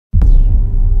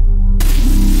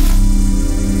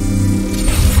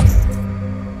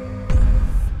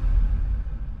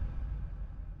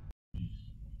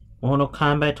Mortal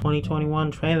Kombat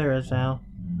 2021 trailer is out.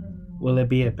 Will it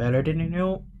be better than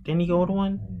the old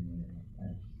one?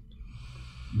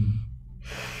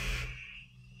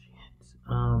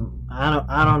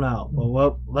 I don't know.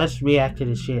 Well, let's react to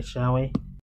this shit, shall we?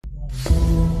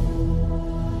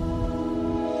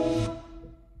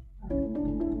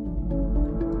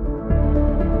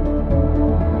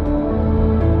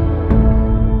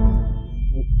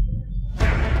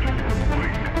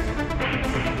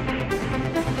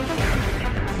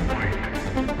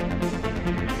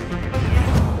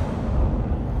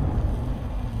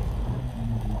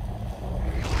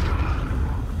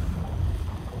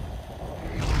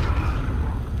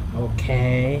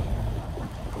 Okay.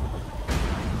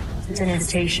 It's an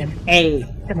invitation Hey.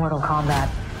 to Mortal Kombat.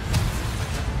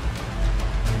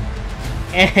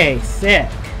 Hey, sick.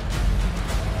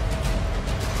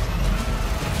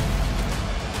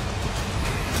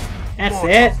 That's Mortal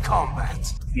it?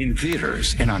 Kombat. In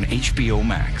theaters and on HBO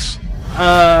Max.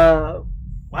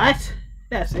 What?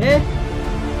 That's it?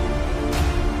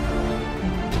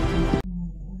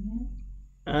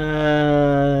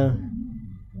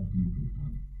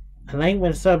 I like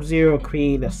when Sub-Zero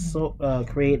create a sword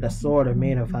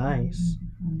made of ice.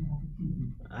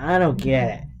 I don't get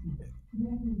it.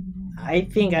 I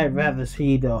think I'd rather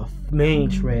see the main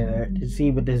trailer to see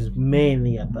what this is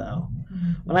mainly about.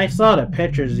 When I saw the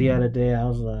pictures the other day, I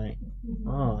was like,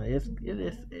 "Oh, it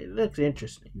looks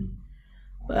interesting."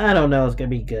 But I don't know if it's gonna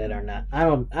be good or not. I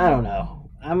don't know.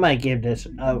 I might give this.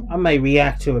 I might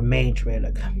react to a main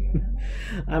trailer.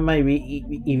 I might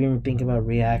even think about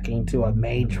reacting to a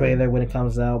main trailer when it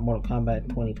comes out. Mortal Kombat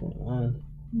 2021.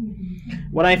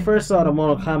 When I first saw the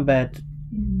Mortal Kombat,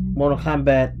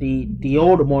 the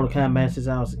older Mortal Kombat since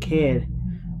I was a kid.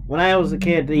 When I was a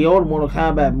kid, the old Mortal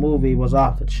Kombat movie was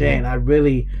off the chain. I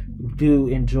really do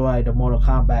enjoy the older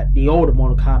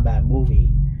Mortal Kombat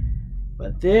movie.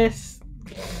 But this,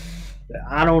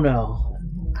 I don't know.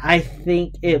 I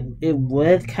think it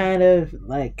was kind of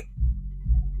like,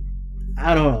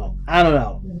 I don't know. I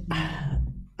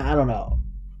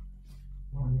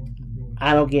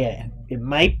don't get it. It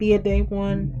might be a day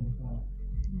one.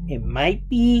 It might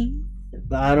be,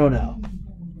 but I don't know.